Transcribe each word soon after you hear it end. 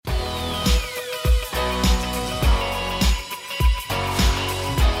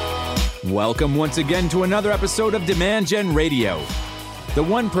Welcome once again to another episode of Demand Gen Radio, the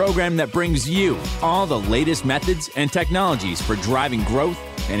one program that brings you all the latest methods and technologies for driving growth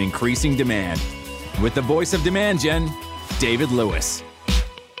and increasing demand. With the voice of Demand Gen, David Lewis.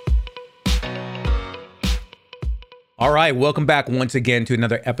 All right, welcome back once again to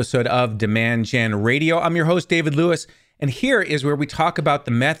another episode of Demand Gen Radio. I'm your host, David Lewis, and here is where we talk about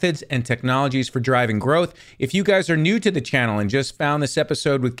the methods and technologies for driving growth. If you guys are new to the channel and just found this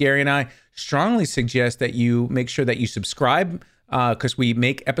episode with Gary and I, strongly suggest that you make sure that you subscribe because we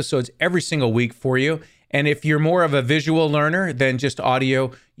make episodes every single week for you. And if you're more of a visual learner than just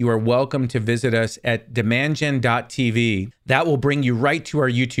audio, you are welcome to visit us at demandgen.tv. That will bring you right to our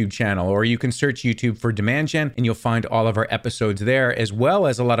YouTube channel, or you can search YouTube for Demand Gen and you'll find all of our episodes there, as well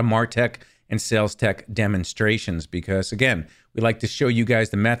as a lot of MarTech and sales tech demonstrations, because again, we like to show you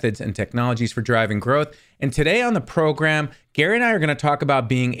guys the methods and technologies for driving growth. And today on the program, Gary and I are going to talk about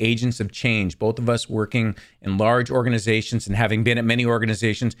being agents of change, both of us working in large organizations and having been at many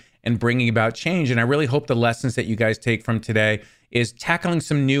organizations and bringing about change. And I really hope the lessons that you guys take from today is tackling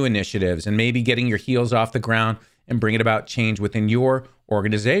some new initiatives and maybe getting your heels off the ground and bringing about change within your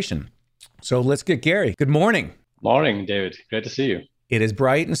organization. So let's get Gary. Good morning. Morning, David. Great to see you. It is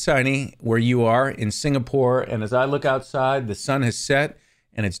bright and sunny where you are in Singapore. And as I look outside, the sun has set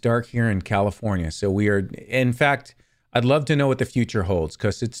and it's dark here in California. So we are, in fact, I'd love to know what the future holds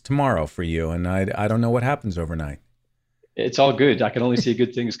because it's tomorrow for you. And I don't know what happens overnight. It's all good. I can only see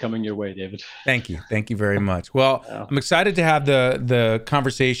good things coming your way, David. Thank you. Thank you very much. Well, I'm excited to have the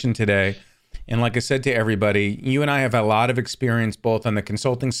conversation today. And like I said to everybody, you and I have a lot of experience both on the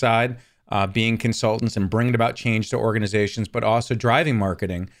consulting side, being consultants and bringing about change to organizations, but also driving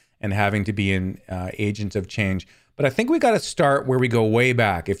marketing and having to be an agent of change. But I think we got to start where we go way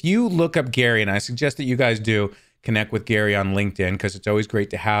back. If you look up Gary, and I suggest that you guys do connect with Gary on LinkedIn, because it's always great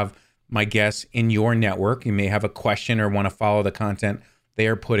to have my guests in your network. You may have a question or want to follow the content they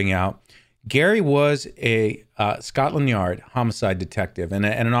are putting out. Gary was a Scotland Yard homicide detective and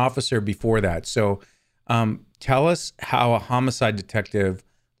an officer before that. So tell us how a homicide detective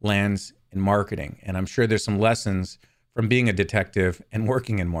lands in marketing. And I'm sure there's some lessons from being a detective and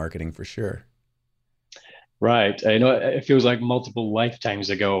working in marketing for sure. Right. I know it feels like multiple lifetimes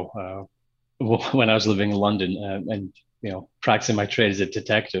ago when I was living in London and practicing my trade as a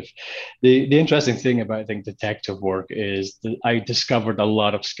detective. The interesting thing about, I think, detective work is that I discovered a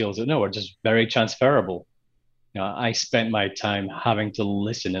lot of skills that are just very transferable. I spent my time having to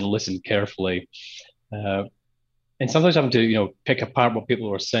listen and listen carefully, and sometimes having to pick apart what people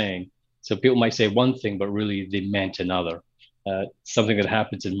were saying. So people might say one thing, but really they meant another. Something that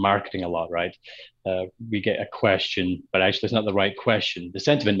happens in marketing a lot, right? We get a question, but actually it's not the right question. The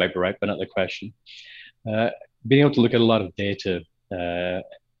sentiment might be right, but not the question. Being able to look at a lot of data and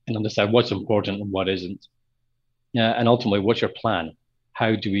understand what's important and what isn't. And ultimately, what's your plan?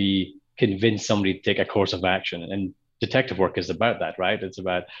 How do we convince somebody to take a course of action? And detective work is about that, right? It's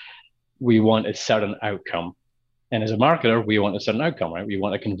about, we want a certain outcome. And as a marketer, we want a certain outcome, right? We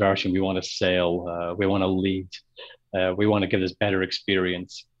want a conversion, we want a sale, we want a lead, we want to give this better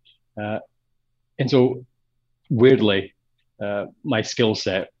experience. And so weirdly, my skill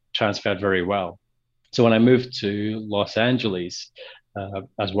set transferred very well. So when I moved to Los Angeles, I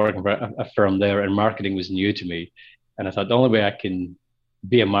was working for a firm there and marketing was new to me. And I thought the only way I can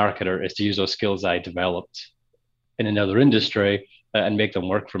be a marketer is to use those skills I developed in another industry and make them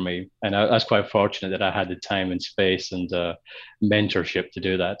work for me. And I was quite fortunate that I had the time and space and mentorship to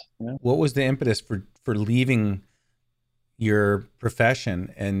do that. Yeah. What was the impetus for leaving your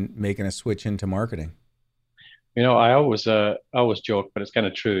profession and making a switch into marketing? I always joke, but it's kind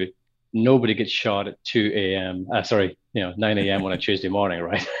of true. Nobody gets shot at 2 a.m. 9 a.m. on a Tuesday morning,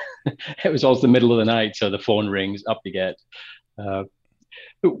 right? It was always the middle of the night, so the phone rings, up you get.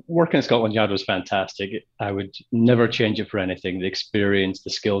 Working at Scotland Yard was fantastic. I would never change it for anything. The experience, the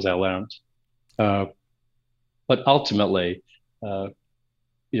skills I learned. But ultimately,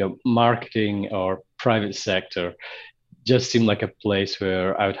 marketing or private sector just seemed like a place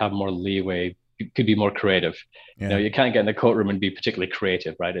where I would have more leeway, could be more creative. Yeah. You can't get in the courtroom and be particularly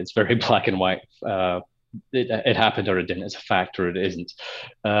creative, right? It's very black and white. It happened or it didn't. It's a fact or it isn't.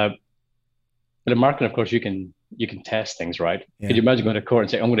 But in marketing, of course, you can test things, right? Yeah. Could you imagine going to court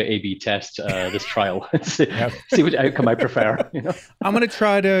and say, I'm going to A/B test this trial, see which outcome I prefer? I'm going to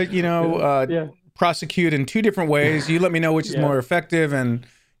try to, prosecute in two different ways. You let me know which is more effective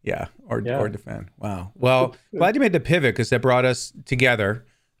or defend. Wow. Well, glad you made the pivot because that brought us together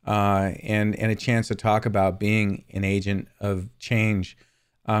and a chance to talk about being an agent of change.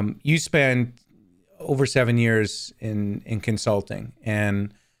 You spent over 7 years in consulting,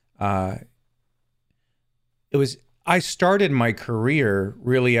 and uh, I started my career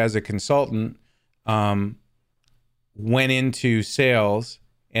really as a consultant, went into sales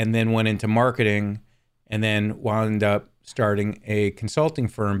and then went into marketing, and then wound up starting a consulting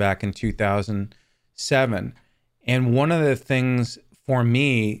firm back in 2007. And one of the things for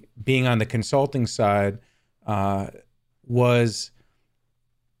me being on the consulting side was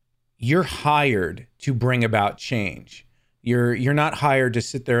you're hired to bring about change. You're not hired to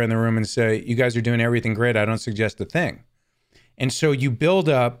sit there in the room and say, you guys are doing everything great, I don't suggest a thing. And so you build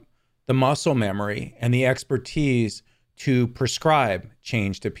up the muscle memory and the expertise to prescribe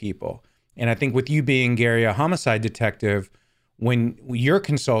change to people. And I think with you being, Gary, a homicide detective, when you're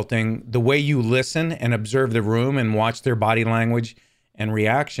consulting, the way you listen and observe the room and watch their body language and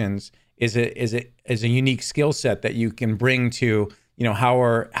reactions is a unique skill set that you can bring to, how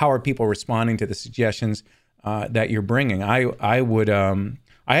are people responding to the suggestions that you're bringing. I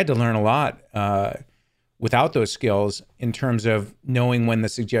had to learn a lot without those skills in terms of knowing when the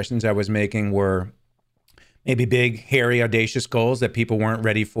suggestions I was making were maybe big, hairy, audacious goals that people weren't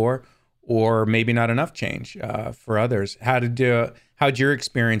ready for, or maybe not enough change for others. How'd your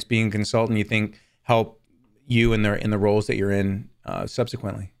experience being a consultant, you think, help you in the roles that you're in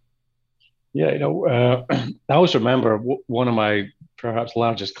subsequently? Yeah, I always remember one of my perhaps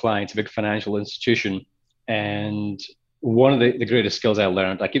largest clients, a big financial institution, and one of the greatest skills I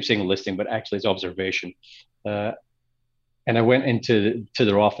learned, I keep saying listening, but actually it's observation. And I went into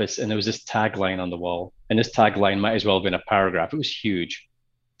their office, and there was this tagline on the wall, and this tagline might as well have been a paragraph. It was huge.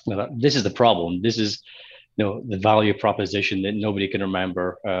 This is the problem. This is, the value proposition that nobody can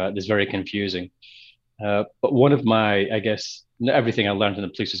remember. That's very confusing. But one of my, I guess, everything I learned in the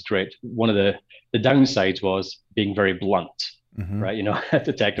police is great. One of the downsides was being very blunt, right? A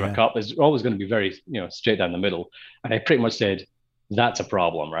detective, a cop is always going to be very, straight down the middle. And I pretty much said, that's a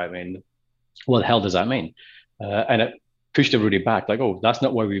problem, right? I mean, what the hell does that mean? And it pushed everybody back, like, oh, that's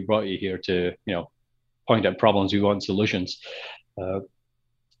not why we brought you here to, point out problems. We want solutions.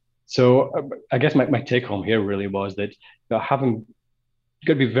 So I guess my take home here really was that you got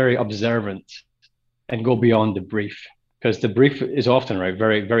to be very observant and go beyond the brief, because the brief is often, right,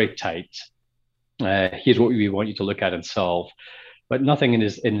 very, very tight. Here's what we want you to look at and solve, but nothing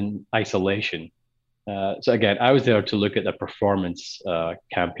is in isolation. So again, I was there to look at the performance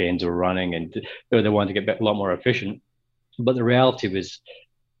campaigns we're running, and they wanted to get a lot more efficient. But the reality was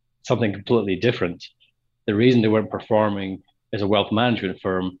something completely different. The reason they weren't performing as a wealth management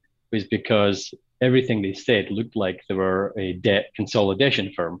firm was because everything they said looked like they were a debt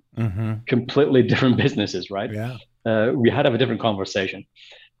consolidation firm, completely different businesses, right? Yeah. We had to have a different conversation.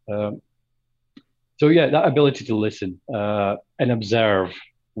 So yeah, that ability to listen and observe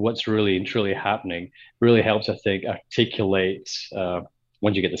what's really and truly happening really helps, I think, articulate,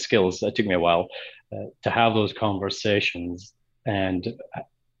 once you get the skills, it took me a while, to have those conversations. And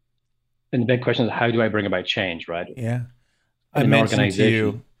the big question is, how do I bring about change, right? Yeah. I mentioned to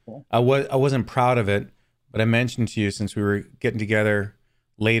you, I wasn't proud of it, but I mentioned to you, since we were getting together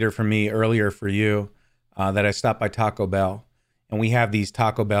later for me, earlier for you, that I stopped by Taco Bell. And we have these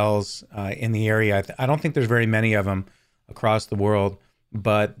Taco Bells in the area. I don't think there's very many of them across the world,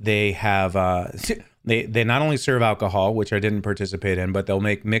 but they have, they not only serve alcohol, which I didn't participate in, but they'll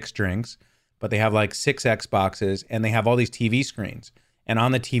make mixed drinks, but they have like 6 Xboxes, and they have all these TV screens. And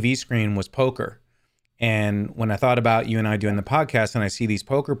on the TV screen was poker. And when I thought about you and I doing the podcast, and I see these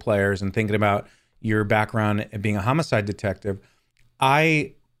poker players and thinking about your background being a homicide detective,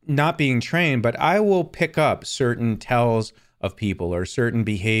 not being trained, but I will pick up certain tells of people or certain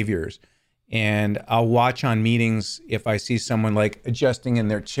behaviors. And I'll watch on meetings if I see someone like adjusting in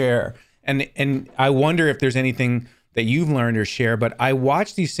their chair. And I wonder if there's anything that you've learned or share, but I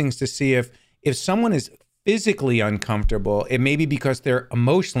watch these things to see if someone is physically uncomfortable, it may be because they're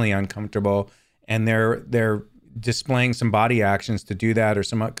emotionally uncomfortable, and they're displaying some body actions to do that, or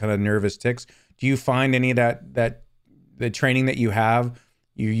some kind of nervous tics. Do you find any of that the training that you have,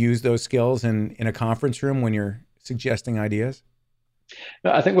 you use those skills in a conference room when you're suggesting ideas?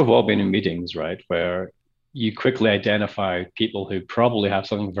 I think we've all been in meetings, right, where you quickly identify people who probably have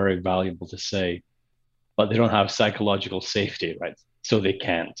something very valuable to say, but they don't have psychological safety, right? So they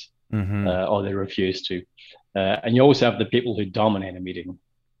can't, or they refuse to. And you always have the people who dominate a meeting.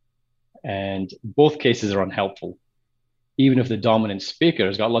 And both cases are unhelpful. Even if the dominant speaker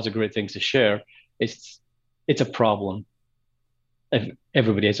has got lots of great things to share, it's a problem if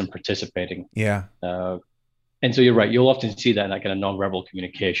everybody isn't participating. Yeah. And so you're right, you'll often see that in that kind of nonverbal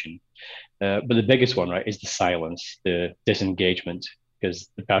communication. But the biggest one, right, is the silence, the disengagement, because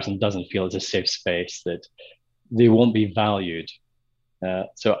the person doesn't feel it's a safe space, that they won't be valued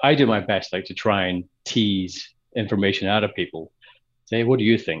So I do my best, like to try and tease information out of people. Say, what do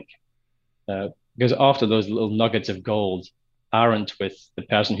you think? Because often those little nuggets of gold aren't with the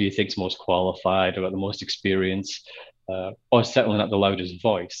person who you think's most qualified or got the most experience, or certainly not the loudest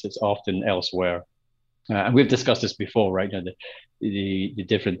voice. It's often elsewhere. And we've discussed this before, right? You know, the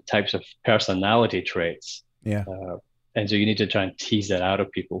different types of personality traits. Yeah. And so you need to try and tease that out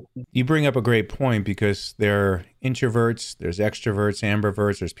of people. You bring up a great point, because there are introverts, there's extroverts,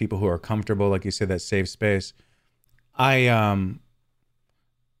 ambiverts, there's people who are comfortable, like you said, that safe space. I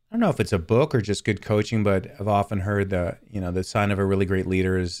don't know if it's a book or just good coaching, but I've often heard the sign of a really great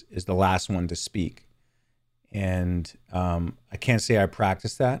leader is the last one to speak. And I can't say I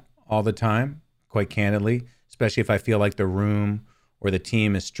practice that all the time, quite candidly, especially if I feel like the room or the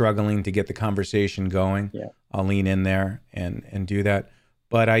team is struggling to get the conversation going. Yeah. I'll lean in there and do that.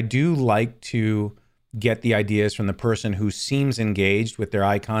 But I do like to get the ideas from the person who seems engaged with their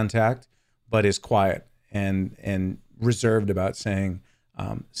eye contact, but is quiet and reserved about saying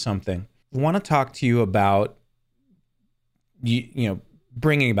something. I want to talk to you about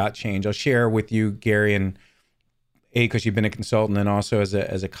bringing about change. I'll share with you, Gary, and because you've been a consultant and also as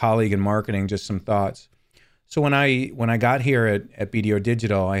a colleague in marketing, just some thoughts. So when I got here at BDO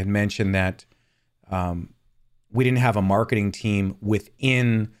Digital, I had mentioned that we didn't have a marketing team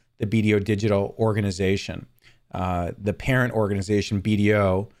within the BDO Digital organization. The parent organization,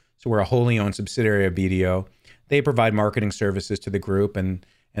 BDO, so we're a wholly owned subsidiary of BDO. They provide marketing services to the group, and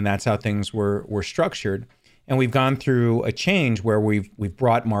that's how things were structured. And we've gone through a change where we've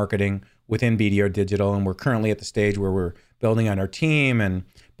brought marketing within BDO Digital, and we're currently at the stage where we're building on our team and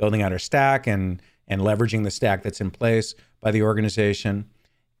building out our stack and leveraging the stack that's in place by the organization.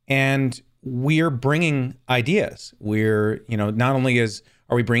 And we're bringing ideas. We're, not only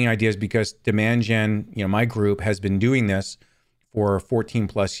are we bringing ideas because Demand Gen, my group has been doing this for 14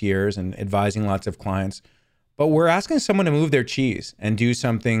 plus years and advising lots of clients, but we're asking someone to move their cheese and do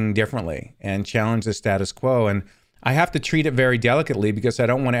something differently and challenge the status quo. And I have to treat it very delicately, because I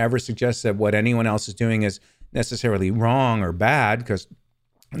don't want to ever suggest that what anyone else is doing is necessarily wrong or bad, because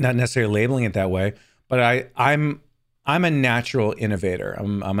I'm not necessarily labeling it that way. But I'm a natural innovator.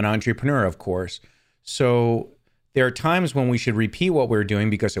 I'm an entrepreneur, of course. So there are times when we should repeat what we're doing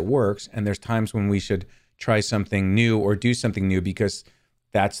because it works, and there's times when we should try something new or do something new because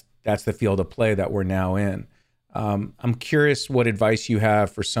that's the field of play that we're now in. I'm curious what advice you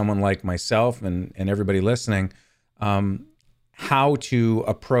have for someone like myself and everybody listening, how to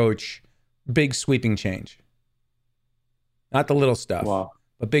approach big sweeping change. Not the little stuff. Wow.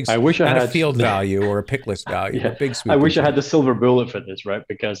 But big, I wish not I had a field value or a pick list value, yeah. but big sweeping I wish change. I had the silver bullet for this, right?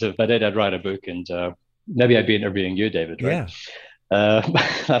 Because if I did, I'd write a book, and maybe I'd be interviewing you, David, right? Yeah.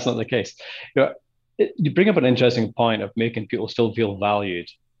 That's not the case. You bring up an interesting point of making people still feel valued,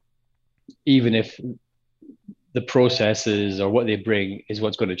 even if the processes or what they bring is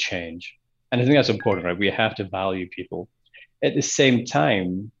what's going to change. And I think that's important, right? We have to value people. At the same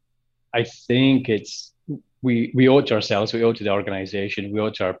time, I think we owe it to ourselves, we owe it to the organization, we owe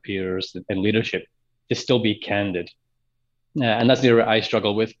it to our peers and leadership to still be candid. And that's the area I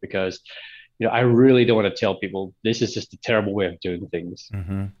struggle with, because I really don't want to tell people this is just a terrible way of doing things.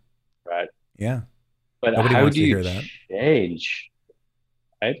 Mm-hmm. Right? Yeah. But nobody how wants do to you hear that. change?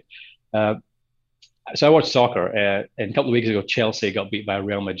 Right? So I watched soccer, and a couple of weeks ago, Chelsea got beat by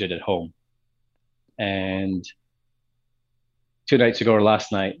Real Madrid at home. And 2 nights ago or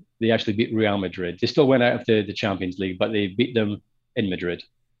last night, they actually beat Real Madrid. They still went out of the Champions League, but they beat them in Madrid.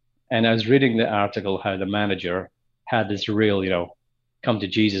 And I was reading the article how the manager had this real, come to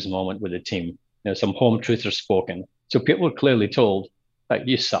Jesus moment with the team. Some home truths are spoken. So people were clearly told, like,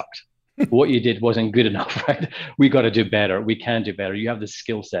 you sucked. What you did wasn't good enough, right? We got to do better. We can do better. You have the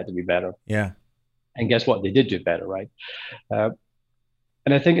skill set to be better. Yeah. And guess what? They did do better, right? And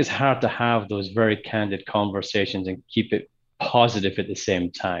I think it's hard to have those very candid conversations and keep it positive at the same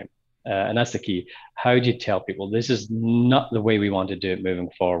time. And that's the key. How do you tell people this is not the way we want to do it moving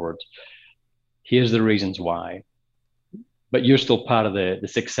forward? Here's the reasons why. But you're still part of the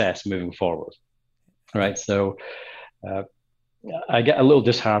success moving forward, right? So I get a little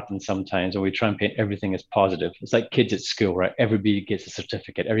disheartened sometimes when we try and paint everything as positive. It's like kids at school, right? Everybody gets a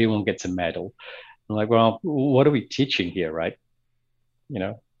certificate. Everyone gets a medal. I'm like, well, what are we teaching here, right?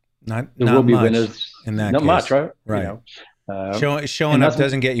 There will be much winners. in that not case. much, right? Right. Showing up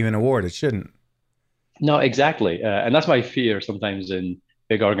doesn't get you an award. It shouldn't. No, exactly. And that's my fear sometimes in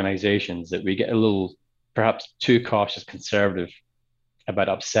big organizations, that we get a little, perhaps too cautious, conservative about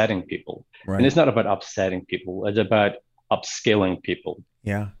upsetting people. Right. And it's not about upsetting people. It's about upskilling people.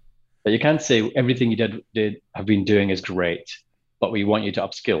 Yeah. But you can't say everything you have been doing is great. but we want you to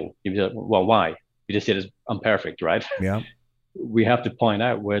upskill. You'd be like, well, why? You just said I'm perfect, right? Yeah. We have to point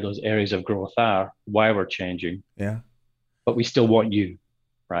out where those areas of growth are, why we're changing. Yeah. But we still want you,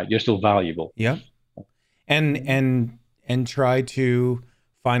 right? You're still valuable. Yeah. And try to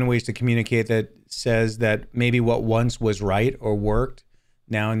find ways to communicate that says that maybe what once was right or worked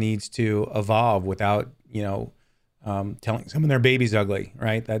now needs to evolve without, telling someone their baby's ugly,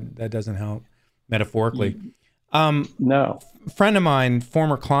 right? That doesn't help metaphorically. No. A friend of mine,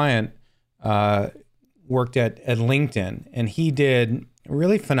 former client, worked at LinkedIn, and he did a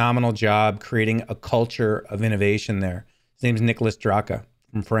really phenomenal job creating a culture of innovation there. His name's Nicolas Draka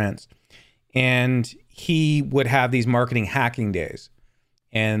from France. And he would have these marketing hacking days.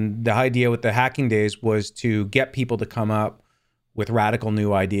 And the idea with the hacking days was to get people to come up with radical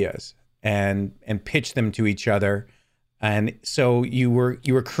new ideas and pitch them to each other. And so you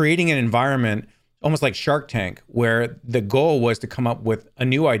were creating an environment almost like Shark Tank, where the goal was to come up with a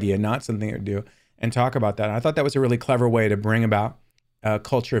new idea, not something to do, and talk about that. And I thought that was a really clever way to bring about a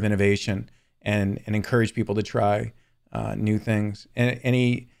culture of innovation and encourage people to try new things. And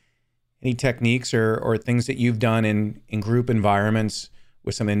any techniques or things that you've done in group environments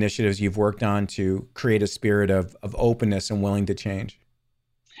with some initiatives you've worked on to create a spirit of openness and willing to change?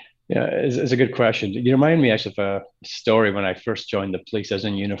 Yeah, it's a good question. You remind me actually of a story when I first joined the police. I was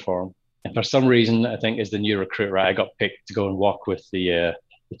in uniform. And for some reason, I think as the new recruit, right, I got picked to go and walk with the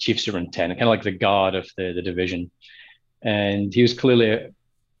chief superintendent, kind of like the god of the division. And he was clearly a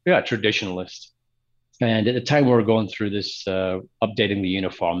traditionalist. And at the time, we were going through this updating the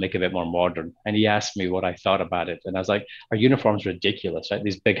uniform, make it a bit more modern. And he asked me what I thought about it. And I was like, our uniform's ridiculous, right?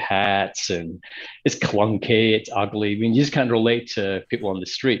 These big hats, and it's clunky, it's ugly. I mean, you just can't relate to people on the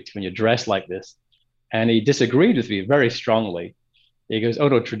street when you're dressed like this. And he disagreed with me very strongly. He goes, oh,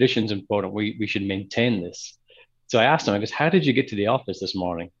 no, tradition's important. We should maintain this. So I asked him, I goes, how did you get to the office this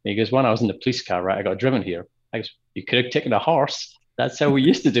morning? And he goes, when I was in the police car, right, I got driven here. I goes, you could have taken a horse. That's how we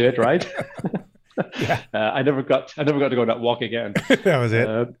used to do it, right? Yeah. I never got to go on that walk again. That was it.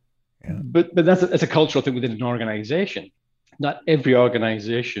 Yeah. But that's a cultural thing within an organization. Not every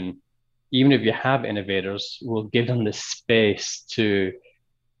organization, even if you have innovators, will give them the space to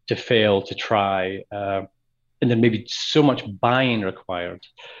fail, to try, and then maybe so much buy-in required.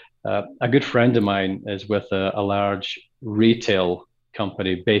 A good friend of mine is with a large retail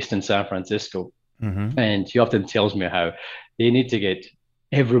company based in San Francisco, and he often tells me how they need to get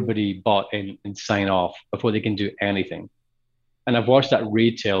everybody bought in and sign off before they can do anything. And I've watched that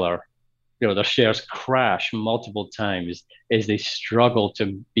retailer, their shares crash multiple times as they struggle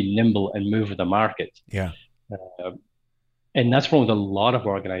to be nimble and move with the market. Yeah. And that's wrong with a lot of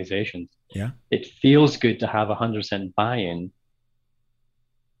organizations. Yeah. It feels good to have 100% buy-in,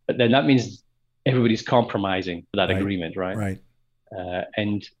 but then that means everybody's compromising for that agreement, right? Right.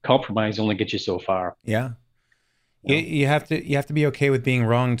 And compromise only gets you so far. Yeah. You have to be okay with being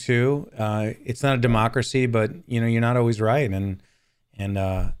wrong too. It's not a democracy, but you're not always right. And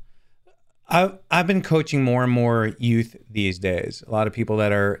I've been coaching more and more youth these days. A lot of people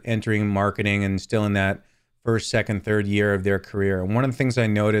that are entering marketing and still in that first, second, third year of their career. And one of the things I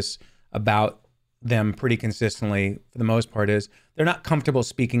notice about them pretty consistently, for the most part, is they're not comfortable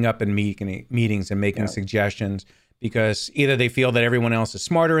speaking up in meetings and making suggestions, because either they feel that everyone else is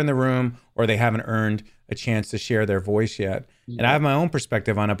smarter in the room or they haven't earned a chance to share their voice yet. And I have my own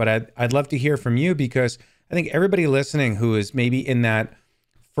perspective on it, but I'd love to hear from you, because I think everybody listening who is maybe in that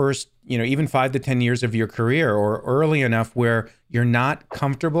first, even 5 to 10 years of your career or early enough where you're not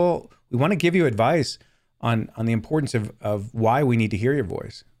comfortable, we want to give you advice on the importance of why we need to hear your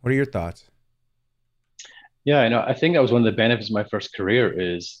voice. What are your thoughts? Yeah, I think that was one of the benefits of my first career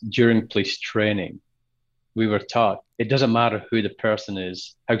is during police training, we were taught it doesn't matter who the person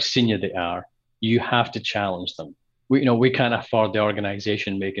is, how senior they are, you have to challenge them. We can't afford the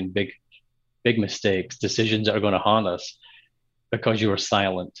organization making big mistakes, decisions that are going to haunt us because you were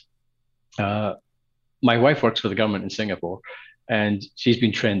silent. My wife works for the government in Singapore, and she's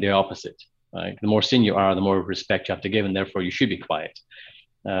been trained the opposite. Right? The more senior you are, the more respect you have to give, and therefore you should be quiet.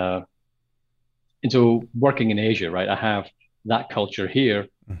 And so working in Asia, right, I have that culture here,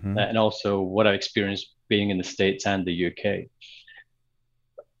 and also what I've experienced being in the States and the UK.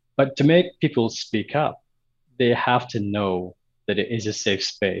 But to make people speak up, they have to know that it is a safe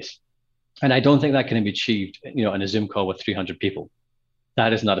space. And I don't think that can be achieved, in a Zoom call with 300 people.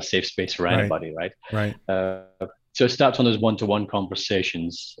 That is not a safe space for anybody, right? Right. So it starts on those one-to-one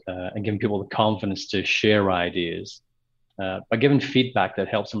conversations and giving people the confidence to share ideas by giving feedback that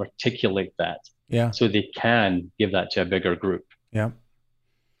helps them articulate that. Yeah. So they can give that to a bigger group. Yeah.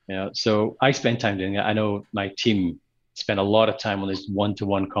 So I spend time doing it. I know my team spend a lot of time on these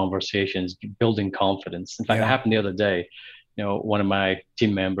one-to-one conversations, building confidence. In fact, it happened the other day. One of my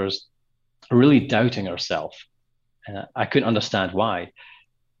team members really doubting herself. I couldn't understand why.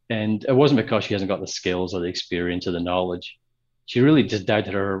 And it wasn't because she hasn't got the skills or the experience or the knowledge. She really just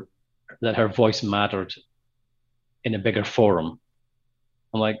doubted that her voice mattered in a bigger forum.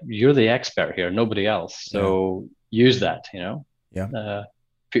 I'm like, you're the expert here, nobody else. So use that,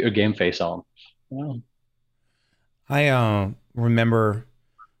 put your game face on. Yeah. I remember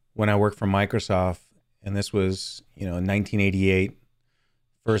when I worked for Microsoft, and this was, in 1988,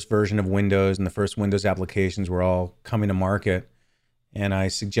 first version of Windows and the first Windows applications were all coming to market. And I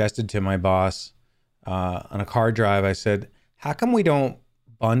suggested to my boss on a car drive, I said, how come we don't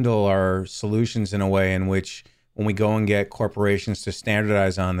bundle our solutions in a way in which when we go and get corporations to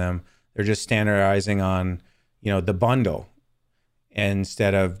standardize on them, they're just standardizing on, the bundle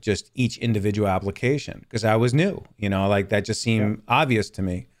instead of just each individual application? Because I was new, like that just seemed obvious to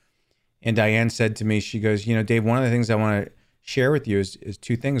me. And Diane said to me, she goes, Dave, one of the things I want to share with you is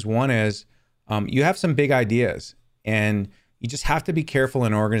two things. One is you have some big ideas, and you just have to be careful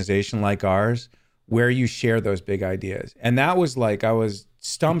in an organization like ours where you share those big ideas. And that was like, I was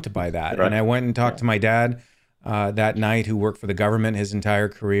stumped by that. Right. And I went and talked to my dad that night, who worked for the government his entire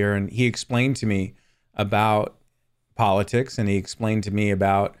career. And he explained to me about politics, and he explained to me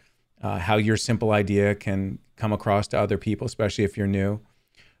about how your simple idea can come across to other people, especially if you're new.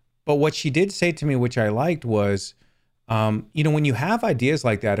 But what she did say to me, which I liked, was, when you have ideas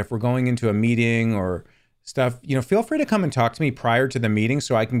like that, if we're going into a meeting or stuff, feel free to come and talk to me prior to the meeting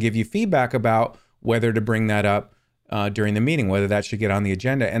so I can give you feedback about whether to bring that up during the meeting, whether that should get on the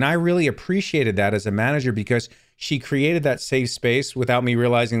agenda. And I really appreciated that as a manager, because she created that safe space without me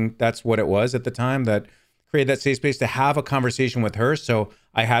realizing that's what it was at the time, that created that safe space to have a conversation with her. So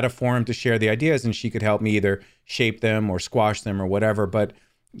I had a forum to share the ideas, and she could help me either shape them or squash them or whatever, but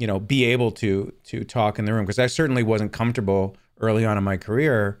be able to talk in the room, because I certainly wasn't comfortable early on in my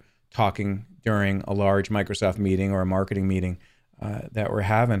career talking during a large Microsoft meeting or a marketing meeting that we're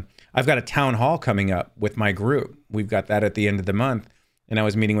having. I've got a town hall coming up with my group. We've got that at the end of the month. And I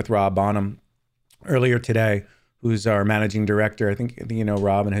was meeting with Rob Bonham earlier today, who's our managing director. I think,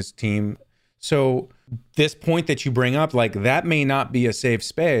 Rob and his team. So this point that you bring up, like, that may not be a safe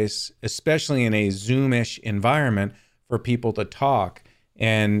space, especially in a Zoom-ish environment, for people to talk.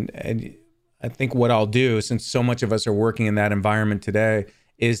 And I think what I'll do, since so much of us are working in that environment today,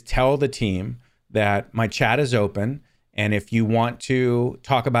 is tell the team that my chat is open. And if you want to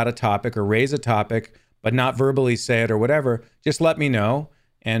talk about a topic or raise a topic, but not verbally say it or whatever, just let me know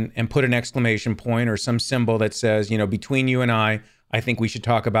and put an exclamation point or some symbol that says, between you and I think we should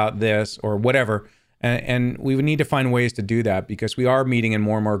talk about this or whatever. And we would need to find ways to do that, because we are meeting in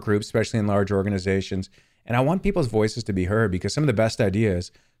more and more groups, especially in large organizations. And I want people's voices to be heard, because some of the best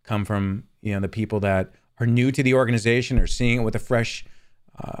ideas come from, the people that are new to the organization or seeing it with a fresh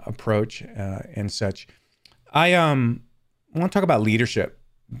approach and such. I want to talk about leadership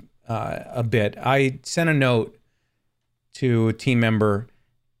a bit. I sent a note to a team member,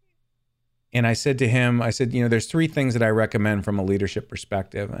 and I said to him, there's three things that I recommend from a leadership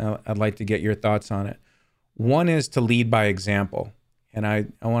perspective. I'd like to get your thoughts on it. One is to lead by example. And I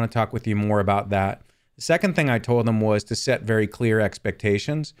want to talk with you more about that. The second thing I told them was to set very clear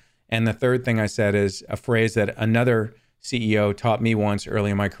expectations. And the third thing I said is a phrase that another CEO taught me once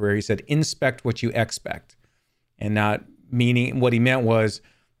early in my career. He said, inspect what you expect. And not meaning, what he meant was,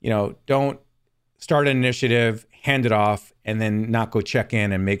 don't start an initiative, hand it off, and then not go check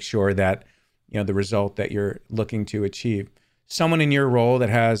in and make sure that, the result that you're looking to achieve. Someone in your role that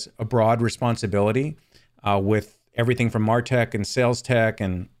has a broad responsibility with everything from MarTech and sales tech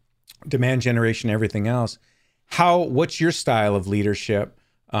and demand generation, everything else. What's your style of leadership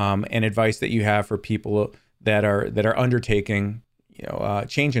and advice that you have for people that are undertaking,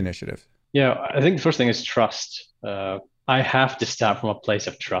 change initiatives? Yeah, I think the first thing is trust. I have to start from a place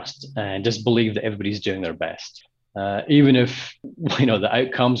of trust and just believe that everybody's doing their best. Even if, the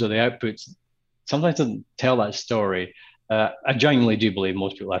outcomes or the outputs sometimes doesn't tell that story. I genuinely do believe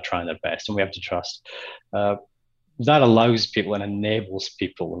most people are trying their best, and we have to trust. That allows people and enables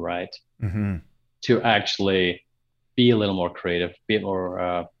people, right, to actually be a little more creative, be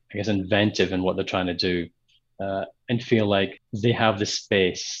more, inventive in what they're trying to do, and feel like they have the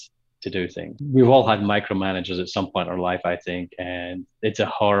space to do things. We've all had micromanagers at some point in our life, I think, and it's a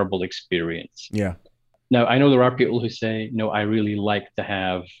horrible experience. Yeah. Now, I know there are people who say, no, I really like to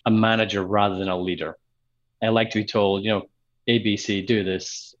have a manager rather than a leader. I like to be told, ABC, do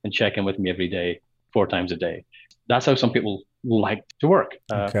this, and check in with me every day, 4 times a day. That's how some people like to work.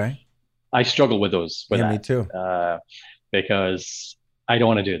 Okay. I struggle with those. With Yeah, that, me too. because I don't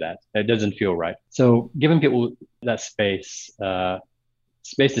want to do that. It doesn't feel right. So giving people that space to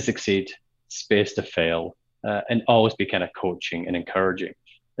succeed, space to fail, and always be kind of coaching and encouraging.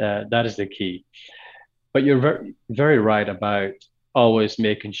 That is the key. But you're very, very right about always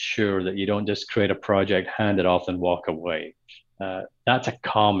making sure that you don't just create a project, hand it off, and walk away. That's a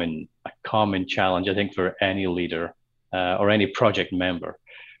common challenge, I think, for any leader or any project member,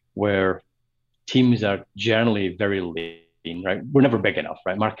 where teams are generally very lean, right? We're never big enough,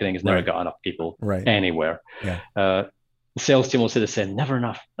 right? Marketing has never Right. got enough people Right. anywhere. Yeah. The sales team will say the same, never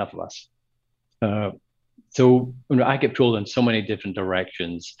enough of us. So I get pulled in so many different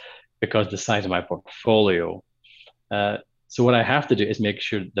directions because the size of my portfolio. So what I have to do is make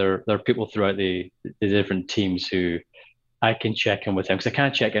sure there are people throughout the different teams who I can check in with them, because I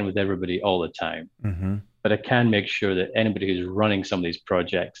can't check in with everybody all the time. Mm-hmm. But I can make sure that anybody who's running some of these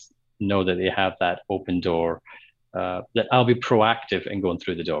projects know that they have that open door, that I'll be proactive in going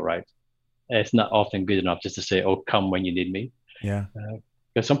through the door, right? It's not often good enough just to say, oh, come when you need me. Yeah.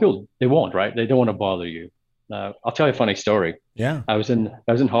 Because some people, they won't, right? They don't want to bother you. I'll tell you a funny story. Yeah. I was in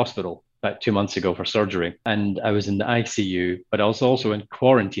hospital about 2 months ago for surgery, and I was in the ICU, but I was also in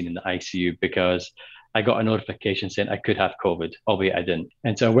quarantine in the ICU because I got a notification saying I could have COVID, albeit I didn't.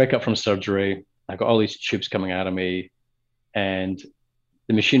 And so I wake up from surgery, I got all these tubes coming out of me, and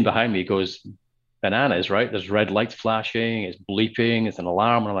the machine behind me goes bananas, right? There's red lights flashing, it's bleeping, it's an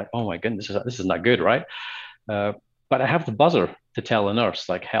alarm, and I'm like, oh my goodness, this is not good, right? But I have the buzzer to tell a nurse,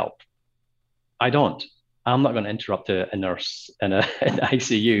 like, help. I don't. I'm not going to interrupt a nurse in an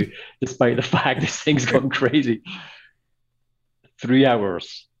ICU, despite the fact this thing's gone crazy. 3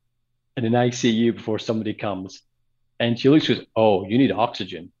 hours in an ICU before somebody comes. And she looks, she goes, oh, you need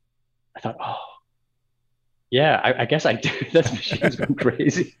oxygen. I thought, oh, yeah, I guess I do. This machine's gone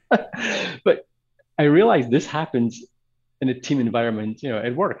crazy. But I realized this happens in a team environment,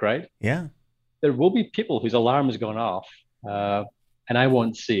 at work, right? Yeah. There will be people whose alarm has gone off, and I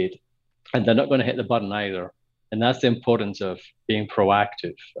won't see it. And they're not going to hit the button either. And that's the importance of being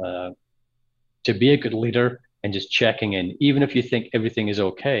proactive, to be a good leader and just checking in. Even if you think everything is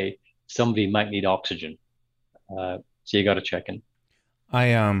okay, somebody might need oxygen. So you got to check in.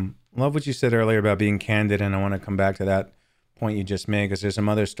 I love what you said earlier about being candid, and I want to come back to that point you just made because there's some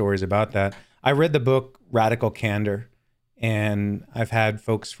other stories about that. I read the book Radical Candor, and I've had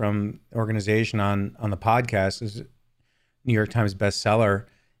folks from the organization on the podcast. It's a New York Times bestseller,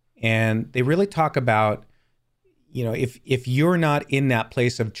 and they really talk about, if you're not in that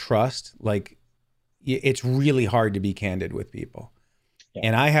place of trust, like it's really hard to be candid with people. Yeah.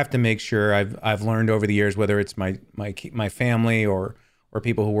 And I have to make sure I've learned over the years, whether it's my family or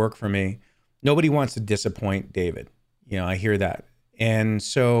people who work for me, nobody wants to disappoint David. I hear that. And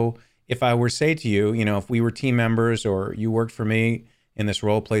so if I were to say to you, if we were team members or you worked for me in this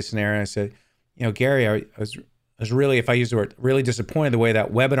role play scenario, I said, Gary, I was really, if I use the word, really disappointed the way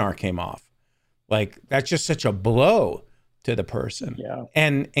that webinar came off. Like, that's just such a blow to the person. Yeah.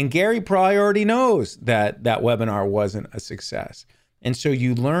 And Gary probably already knows that webinar wasn't a success. And so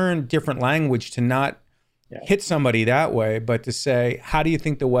you learn different language to not hit somebody that way, but to say, how do you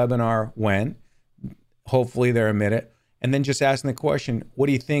think the webinar went? Hopefully they're admit it. And then just asking the question, what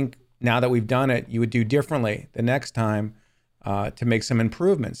do you think now that we've done it, you would do differently the next time to make some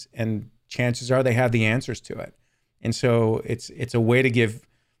improvements? And chances are they have the answers to it. And so it's a way to give,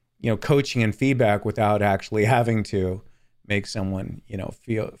 coaching and feedback without actually having to make someone,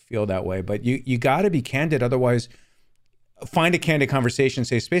 feel that way. But you got to be candid. Otherwise, find a candid conversation,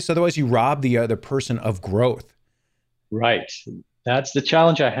 safe space. Otherwise, you rob the other person of growth. Right. That's the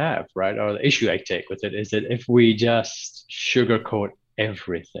challenge I have, right? Or the issue I take with it is that if we just sugarcoat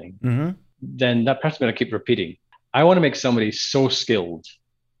everything, then that person's going to keep repeating. I want to make somebody so skilled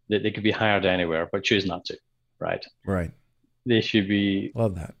that they could be hired anywhere, but choose not to, right? Right. They should be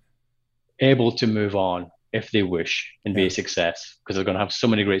love that able to move on if they wish and be a success, because they're going to have so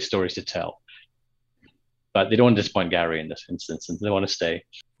many great stories to tell. But they don't want to disappoint Gary in this instance, and they want to stay.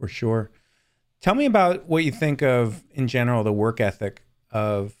 For sure. Tell me about what you think of, in general, the work ethic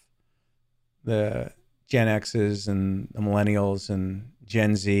of the Gen X's and the millennials and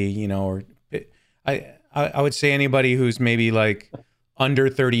Gen Z, or I would say anybody who's maybe like under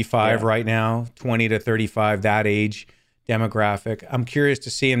 35 right now, 20 to 35, that age demographic. I'm curious to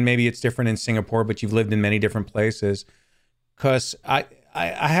see, and maybe it's different in Singapore, but you've lived in many different places, because I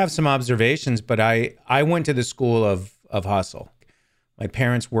have some observations, but I went to the school of hustle. My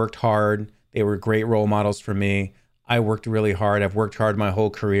parents worked hard. They were great role models for me. I worked really hard. I've worked hard my whole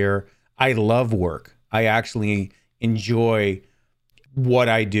career. I love work. I actually enjoy what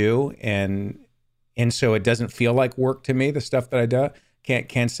I do, and so it doesn't feel like work to me, the stuff that I do.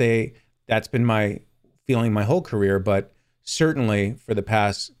 Can't say that's been my feeling my whole career, but certainly for the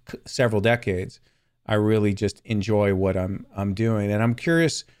past several decades, I really just enjoy what I'm doing. And I'm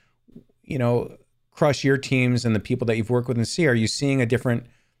curious, across your teams and the people that you've worked with and see, are you seeing a different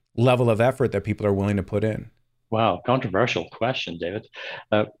level of effort that people are willing to put in? Wow, controversial question, David.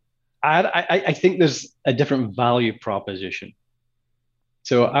 I think there's a different value proposition.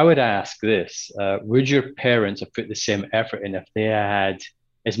 So I would ask this, would your parents have put the same effort in if they had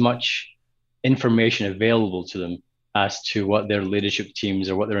as much information available to them as to what their leadership teams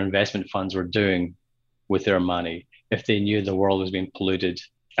or what their investment funds were doing with their money, if they knew the world was being polluted,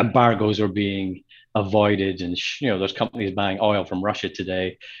 embargoes were being avoided, and there's companies buying oil from Russia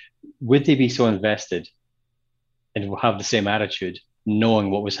today? Would they be so invested and have the same attitude,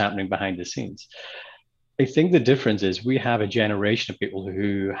 knowing what was happening behind the scenes? I think the difference is we have a generation of people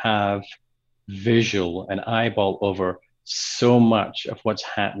who have visual and eyeball over so much of what's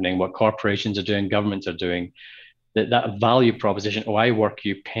happening, what corporations are doing, governments are doing, that value proposition, oh, I work,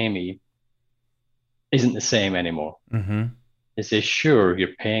 you pay me, isn't the same anymore. Mm-hmm. They say, sure,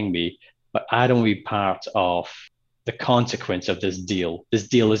 you're paying me, but I don't want to be part of the consequence of this deal. This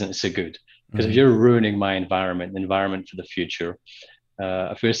deal isn't so good. Because if you're ruining my environment, the environment for the future,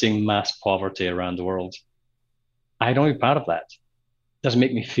 if we're seeing mass poverty around the world, I don't want to be part of that. It doesn't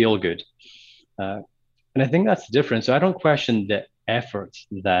make me feel good. And I think that's the difference. So I don't question the effort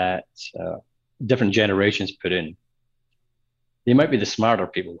that different generations put in. They might be the smarter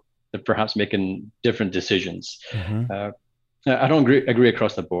people. They're perhaps making different decisions. Mm-hmm. I don't agree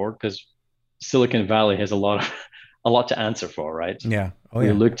across the board, because Silicon Valley has a lot to answer for, right? Yeah.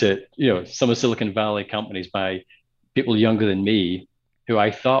 We looked at some of Silicon Valley companies by people younger than me, who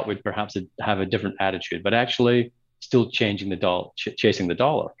I thought would perhaps have a different attitude, but actually still chasing the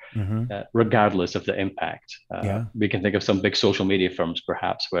dollar, mm-hmm. Regardless of the impact. We can think of some big social media firms,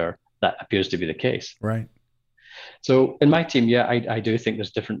 perhaps, where that appears to be the case. Right. So in my team, I do think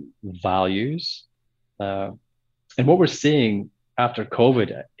there's different values. And what we're seeing after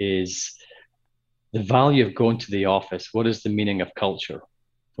COVID is the value of going to the office. What is the meaning of culture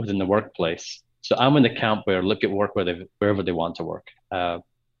within the workplace? So I'm in the camp where look at work wherever they want to work.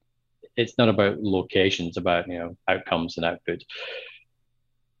 It's not about location, it's about outcomes and output.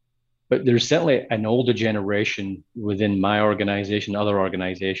 But there's certainly an older generation within my organization, other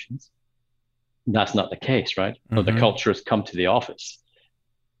organizations. That's not the case, right? Mm-hmm. So the culture has come to the office,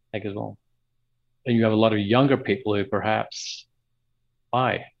 like as well. And you have a lot of younger people who perhaps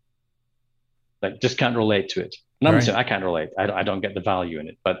just can't relate to it. And I'm saying I can't relate. I don't get the value in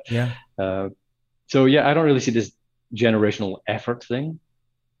it. But I don't really see this generational effort thing.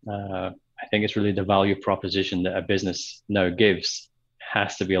 I think it's really the value proposition that a business now gives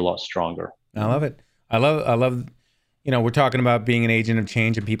has to be a lot stronger. I love it. I love. We're talking about being an agent of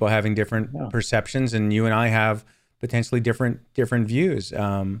change and people having different perceptions, and you and I have potentially different views.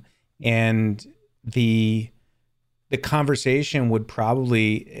 And the conversation would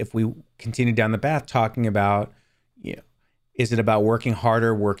probably, if we continue down the path, talking about, is it about working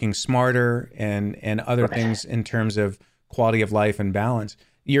harder, working smarter, and other things in terms of quality of life and balance.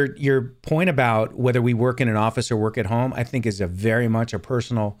 Your point about whether we work in an office or work at home, I think, is very much a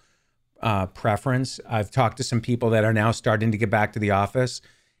personal preference. I've talked to some people that are now starting to get back to the office,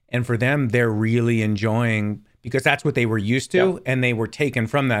 and for them, they're really enjoying, because that's what they were used to, and they were taken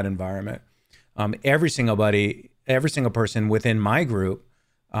from that environment. Every single person within my group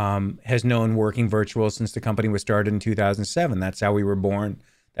has known working virtual since the company was started in 2007. That's how we were born.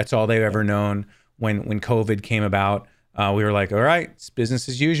 That's all they've ever known. When COVID came about, we were like, all right, it's business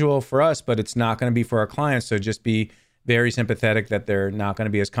as usual for us, but it's not going to be for our clients. So just be very sympathetic that they're not going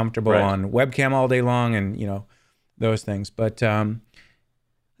to be as comfortable on webcam all day long, and those things. But I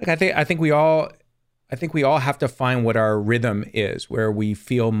think we all have to find what our rhythm is, where we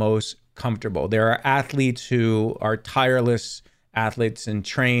feel most comfortable. There are athletes who are tireless athletes and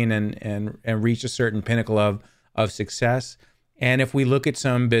train and reach a certain pinnacle of success. And if we look at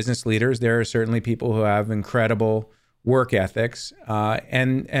some business leaders, there are certainly people who have incredible work ethics,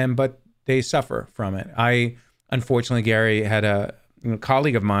 but they suffer from it. Unfortunately, Gary, had a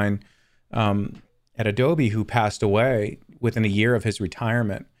colleague of mine at Adobe who passed away within a year of his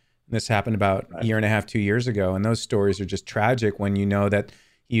retirement. And this happened about a year and a half, 2 years ago. And those stories are just tragic when you know that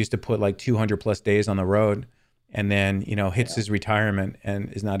he used to put like 200 plus days on the road, and then, hits his retirement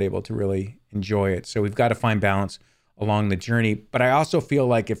and is not able to really enjoy it. So we've got to find balance along the journey. But I also feel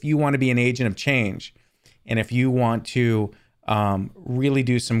like if you want to be an agent of change, and if you want to really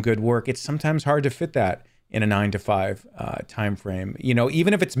do some good work, it's sometimes hard to fit that in a 9 to 5 time frame.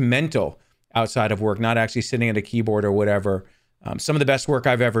 Even if it's mental outside of work, not actually sitting at a keyboard or whatever. Some of the best work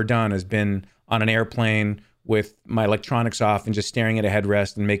I've ever done has been on an airplane with my electronics off and just staring at a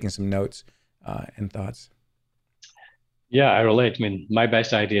headrest and making some notes and thoughts. Yeah, I relate. I mean, my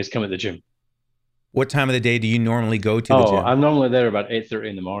best ideas come at the gym. What time of the day do you normally go to the gym? I'm normally there about 8:30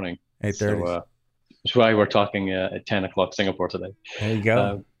 in the morning. 8:30. So that's why we're talking at 10 o'clock Singapore today. There you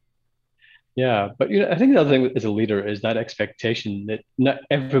go. Yeah, but I think the other thing as a leader is that expectation that not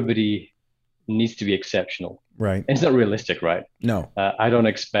everybody needs to be exceptional. Right. And it's not realistic, right? No. I don't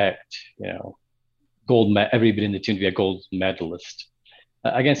expect, everybody in the team to be a gold medalist.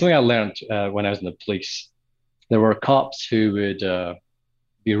 Again, something I learned when I was in the police, there were cops who would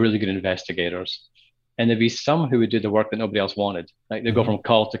be really good investigators. And there'd be some who would do the work that nobody else wanted. Like they'd go from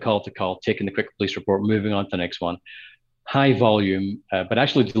call to call to call, taking the quick police report, moving on to the next one. High volume, but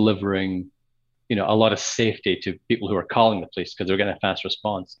actually delivering, a lot of safety to people who are calling the police because they're getting a fast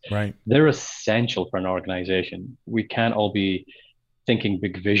response. Right. They're essential for an organization. We can't all be thinking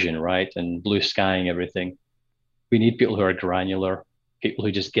big vision, right? And blue skying everything. We need people who are granular, people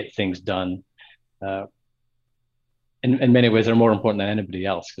who just get things done. In many ways, they're more important than anybody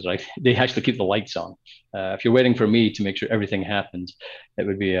else because they actually keep the lights on. If you're waiting for me to make sure everything happens, it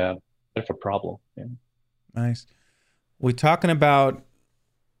would be a bit of a problem. Yeah. Nice. We're talking about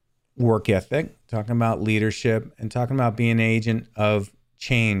work ethic, talking about leadership, and talking about being an agent of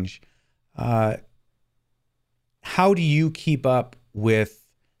change. How do you keep up with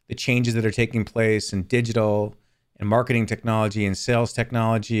the changes that are taking place in digital and marketing technology and sales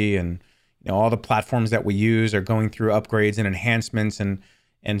technology, and all the platforms that we use are going through upgrades and enhancements, and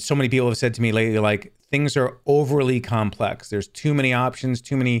so many people have said to me lately, like, things are overly complex. There's too many options,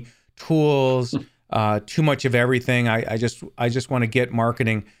 too many tools, too much of everything. I just want to get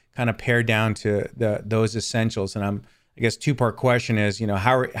marketing kind of pared down to those essentials. And I guess 2-part question is,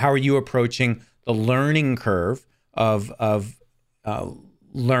 how are you approaching the learning curve of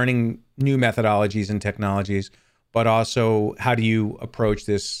learning new methodologies and technologies, but also how do you approach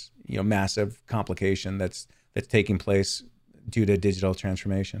this massive complication that's taking place due to digital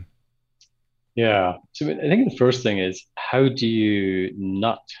transformation? Yeah. So I think the first thing is, how do you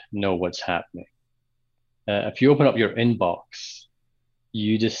not know what's happening? If you open up your inbox,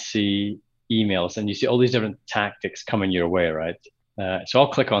 you just see emails and you see all these different tactics coming your way, right? So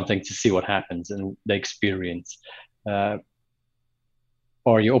I'll click on things to see what happens and the experience.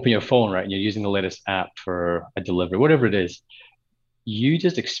 Or you open your phone, right, and you're using the latest app for a delivery, whatever it is. You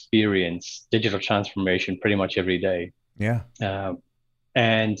just experience digital transformation pretty much every day. Yeah.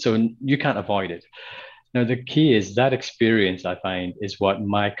 And so you can't avoid it. Now, the key is that experience, I find, is what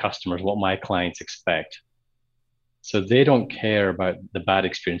my customers, what my clients expect. So they don't care about the bad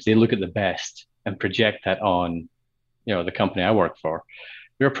experience. They look at the best and project that on, the company I work for.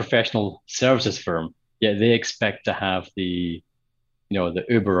 We're a professional services firm, yet they expect to have the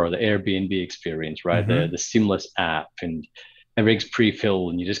Uber or the Airbnb experience, right? Mm-hmm. The seamless app and everything's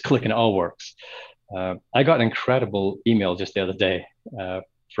pre-filled and you just click and it all works. I got an incredible email just the other day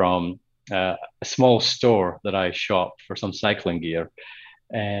from a small store that I shop for some cycling gear.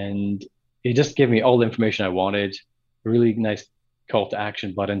 And it just gave me all the information I wanted, really nice call to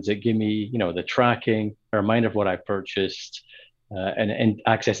action buttons. It gave me, the tracking, a reminder of what I purchased, and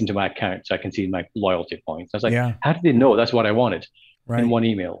access into my account so I can see my loyalty points. I was like, How did they know that's what I wanted in one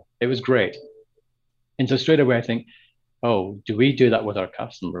email? It was great. And so straight away I think, oh, do we do that with our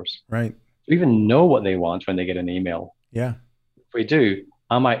customers? Right. Do we even know what they want when they get an email? Yeah. If we do,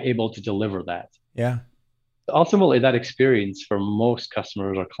 am I able to deliver that? Yeah. Ultimately, that experience for most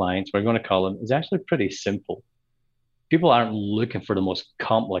customers or clients, we're going to call them, is actually pretty simple. People aren't looking for the most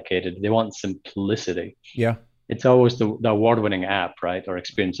complicated. They want simplicity. Yeah. It's always the award-winning app, right? Or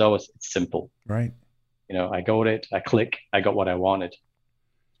experience, it's simple. Right. I got it, I click, I got what I wanted.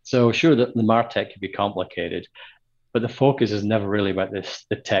 So sure, the MarTech can be complicated, but the focus is never really about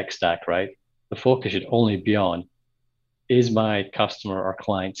the tech stack, right? The focus should only be on, is my customer or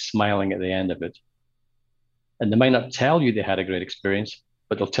client smiling at the end of it? And they might not tell you they had a great experience,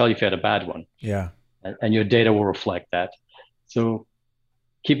 but they'll tell you if you had a bad one. Yeah. And your data will reflect that. So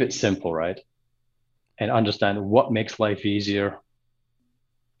keep it simple, right? And understand what makes life easier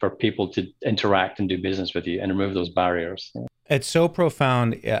for people to interact and do business with you and remove those barriers. It's so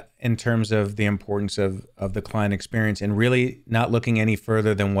profound in terms of the importance of the client experience and really not looking any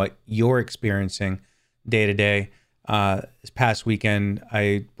further than what you're experiencing day to day. This past weekend,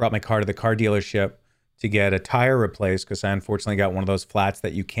 I brought my car to the car dealership to get a tire replaced because I unfortunately got one of those flats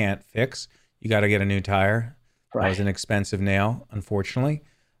that you can't fix. You got to get a new tire. Right. That was an expensive nail, unfortunately.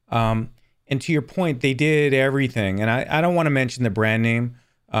 And And to your point, they did everything. And I don't want to mention the brand name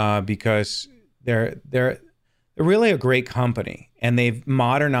because they're really a great company, and they've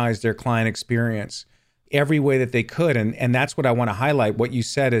modernized their client experience every way that they could. And that's what I want to highlight. What you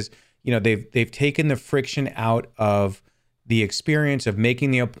said is, they've taken the friction out of the experience of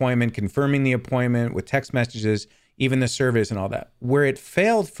making the appointment, confirming the appointment with text messages, even the surveys and all that. Where it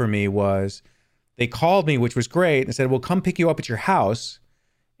failed for me was they called me, which was great, and said, we'll come pick you up at your house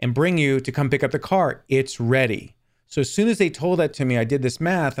and bring you to come pick up the car. It's ready. So as soon as they told that to me, I did this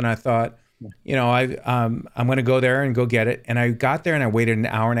math and I thought, I'm going to go there and go get it. And I got there and I waited an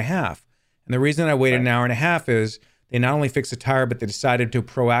hour and a half. And the reason I waited an hour and a half is they not only fixed the tire, but they decided to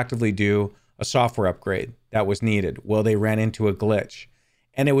proactively do a software upgrade that was needed. Well, they ran into a glitch.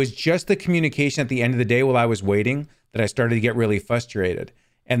 And it was just the communication at the end of the day while I was waiting that I started to get really frustrated.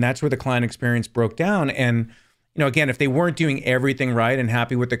 And that's where the client experience broke down. And, again, if they weren't doing everything right and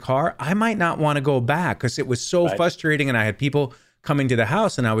happy with the car, I might not want to go back because it was so frustrating. And I had people coming to the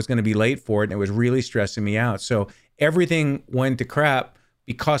house and I was going to be late for it. And it was really stressing me out. So everything went to crap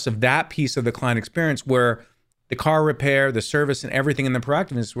because of that piece of the client experience, where the car repair, the service, and everything in the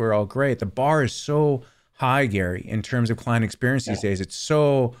proactiveness were all great. The bar is so high, Gary, in terms of client experience these days. It's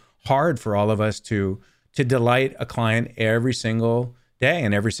so hard for all of us to delight a client every single day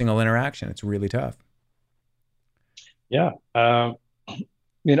and every single interaction. It's really tough. Yeah. Often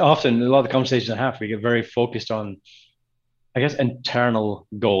a lot of the conversations I have, we get very focused on, I guess, internal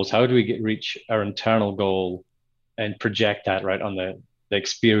goals. How do we reach our internal goal and project that right on the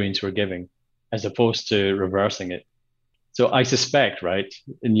experience we're giving, as opposed to reversing it? So I suspect, right,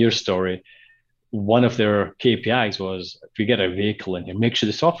 in your story, one of their KPIs was, if you get a vehicle in here, make sure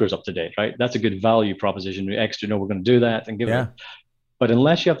the software is up to date, right? That's a good value proposition. We extra know we're going to do that and give it. But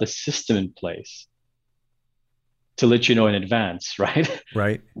unless you have the system in place to let you know in advance, right?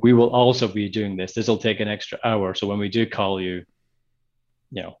 Right. We will also be doing this. This will take an extra hour. So when we do call you,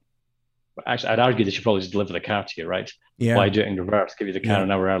 actually, I'd argue they should probably just deliver the car to you, right? Yeah. Why do it in reverse? Give you the car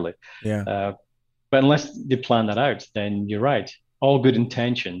an hour early. Yeah. But unless they plan that out, then you're right. All good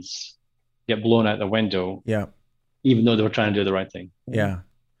intentions get blown out the window. Yeah. Even though they were trying to do the right thing. Yeah.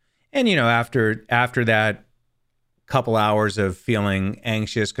 And, after that couple hours of feeling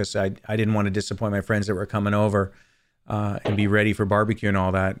anxious because I didn't want to disappoint my friends that were coming over and be ready for barbecue and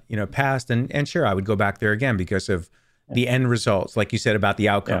all that, passed. And sure, I would go back there again because of the end results, like you said about the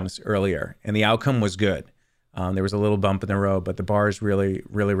outcomes earlier. And the outcome was good. There was a little bump in the road, but the bar is really,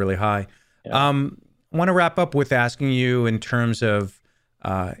 really, really high. Yeah. I want to wrap up with asking you in terms of,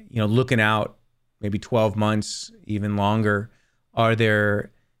 looking out maybe 12 months, even longer, are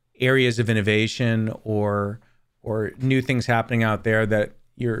there areas of innovation or new things happening out there that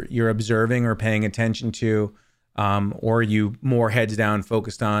you're observing or paying attention to, or are you more heads down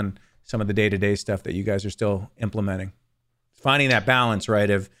focused on some of the day-to-day stuff that you guys are still implementing? Finding that balance, right,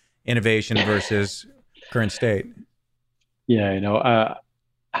 of innovation versus current state. Yeah,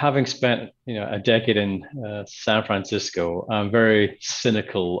 having spent a decade in San Francisco, I'm very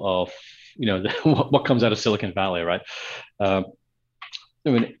cynical of what comes out of Silicon Valley, right? I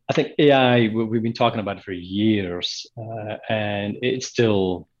think AI, we've been talking about it for years, and it's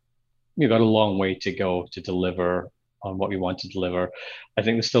still, we've got a long way to go to deliver on what we want to deliver. I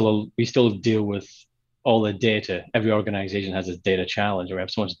think we still deal with all the data. Every organization has a data challenge. We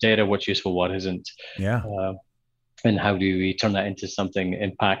have so much data, what's useful, what isn't. Yeah. And how do we turn that into something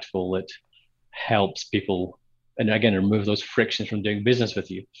impactful that helps people, and again, remove those frictions from doing business with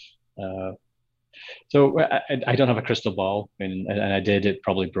you. So I don't have a crystal ball, and I did, it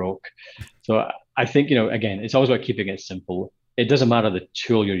probably broke. So I think, again, it's always about keeping it simple. It doesn't matter the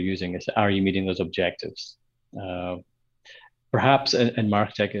tool you're using, it's are you meeting those objectives? Perhaps in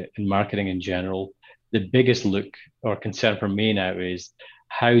marketing in general, the biggest look or concern for me now is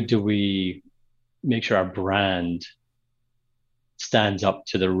how do we make sure our brand stands up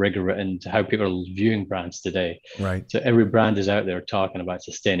to the rigor and how people are viewing brands today. Right. So every brand is out there talking about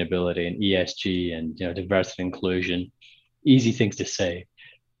sustainability and ESG and diversity and inclusion. Easy things to say.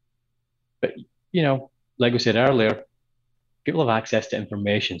 But like we said earlier, people have access to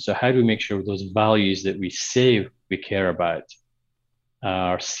information. So how do we make sure those values that we say we care about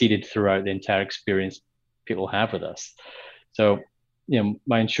are seeded throughout the entire experience people have with us? So,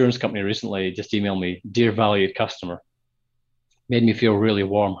 my insurance company recently just emailed me, "Dear valued customer," made me feel really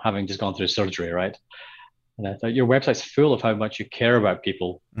warm, having just gone through surgery, right? And I thought, your website's full of how much you care about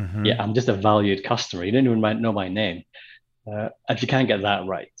people. Mm-hmm. Yeah, I'm just a valued customer. You didn't even know my name. If you can't get that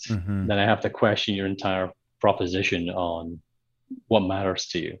right, mm-hmm. then I have to question your entire proposition on what matters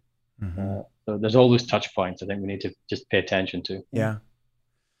to you. Mm-hmm. So there's all those touch points I think we need to just pay attention to. Yeah.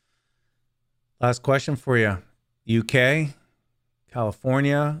 Last question for you. UK,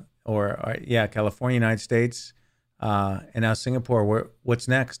 California, California, United States, and now Singapore. What's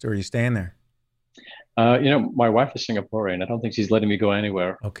next? Or are you staying there? My wife is Singaporean. I don't think she's letting me go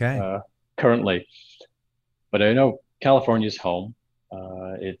anywhere currently. But I know California's home.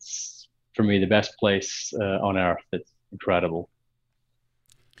 It's, for me, the best place on earth. It's incredible.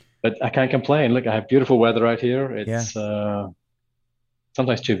 But I can't complain. Look, I have beautiful weather out here. It's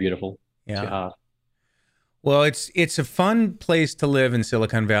sometimes too beautiful, too hot. Well, it's a fun place to live in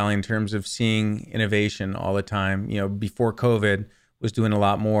Silicon Valley in terms of seeing innovation all the time. Before COVID, was doing a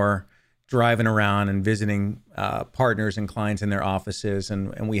lot more driving around and visiting partners and clients in their offices,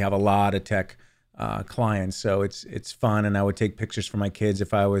 and we have a lot of tech clients, so it's fun. And I would take pictures for my kids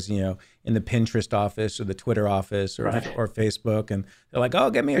if I was in the Pinterest office or the Twitter office or Facebook, and they're like, "Oh,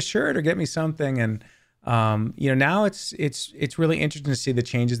 get me a shirt or get me something." And now it's really interesting to see the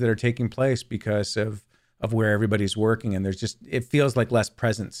changes that are taking place because of where everybody's working, and it feels like less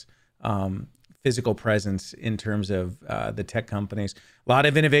presence, physical presence in terms of the tech companies. A lot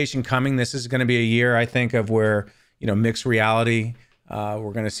of innovation coming. This is going to be a year, I think, of where mixed reality.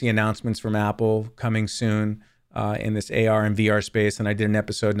 We're going to see announcements from Apple coming soon in this AR and VR space. And I did an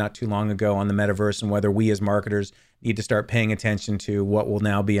episode not too long ago on the metaverse and whether we as marketers need to start paying attention to what will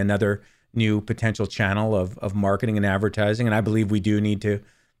now be another new potential channel of marketing and advertising. And I believe we do need to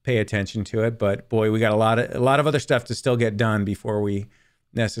pay attention to it. But boy, we got a lot of other stuff to still get done before we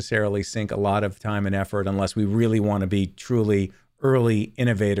necessarily sink a lot of time and effort, unless we really want to be truly early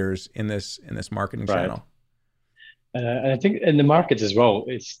innovators in this marketing channel. And I think in the markets as well,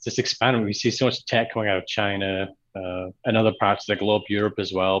 it's just expanding. We see so much tech coming out of China and other parts of the globe, Europe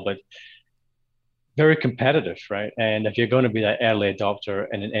as well, but very competitive, right? And if you're going to be that early adopter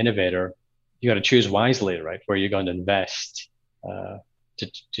and an innovator, you got to choose wisely, right? Where you're going to invest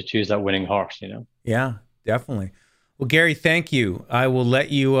to choose that winning horse, Yeah, definitely. Well, Gary, thank you. I will let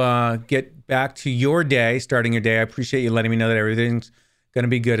you get back to your day, starting your day. I appreciate you letting me know that everything's going to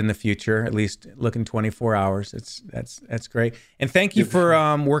be good in the future, at least looking 24 hours. That's great. And thank you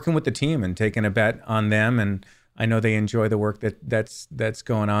for working with the team and taking a bet on them. And I know they enjoy the work that's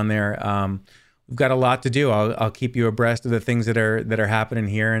going on there. We've got a lot to do. I'll keep you abreast of the things that are happening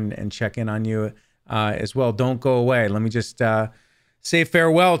here and check in on you as well. Don't go away. Let me just say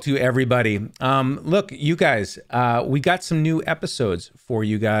farewell to everybody. Look, you guys, we got some new episodes for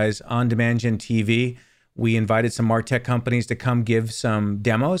you guys on Demand Gen TV. We invited some MarTech companies to come give some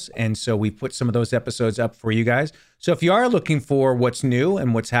demos, and so we put some of those episodes up for you guys. So if you are looking for what's new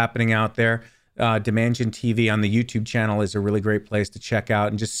and what's happening out there, Demand Gen TV on the YouTube channel is a really great place to check out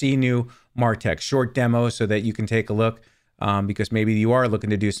and just see new MarTech short demos so that you can take a look, because maybe you are looking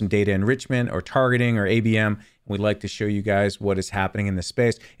to do some data enrichment or targeting or ABM, and we'd like to show you guys what is happening in the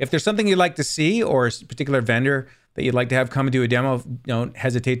space. If there's something you'd like to see or a particular vendor that you'd like to have come and do a demo, don't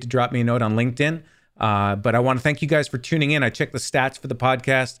hesitate to drop me a note on LinkedIn. But I want to thank you guys for tuning in. I checked the stats for the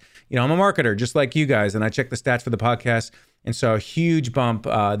podcast. I'm a marketer just like you guys, and I checked the stats for the podcast and saw a huge bump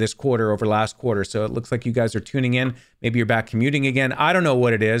this quarter over last quarter. So it looks like you guys are tuning in. Maybe you're back commuting again. I don't know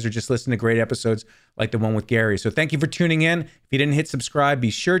what it is, or just listen to great episodes like the one with Gary. So thank you for tuning in. If you didn't hit subscribe, be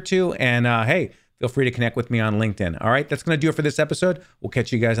sure to. And hey, feel free to connect with me on LinkedIn. All right, that's going to do it for this episode. We'll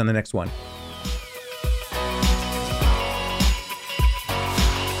catch you guys on the next one.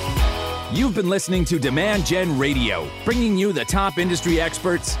 You've been listening to Demand Gen Radio, bringing you the top industry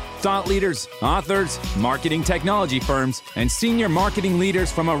experts, thought leaders, authors, marketing technology firms, and senior marketing leaders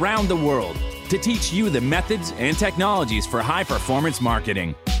from around the world to teach you the methods and technologies for high-performance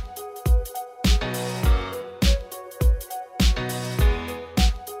marketing.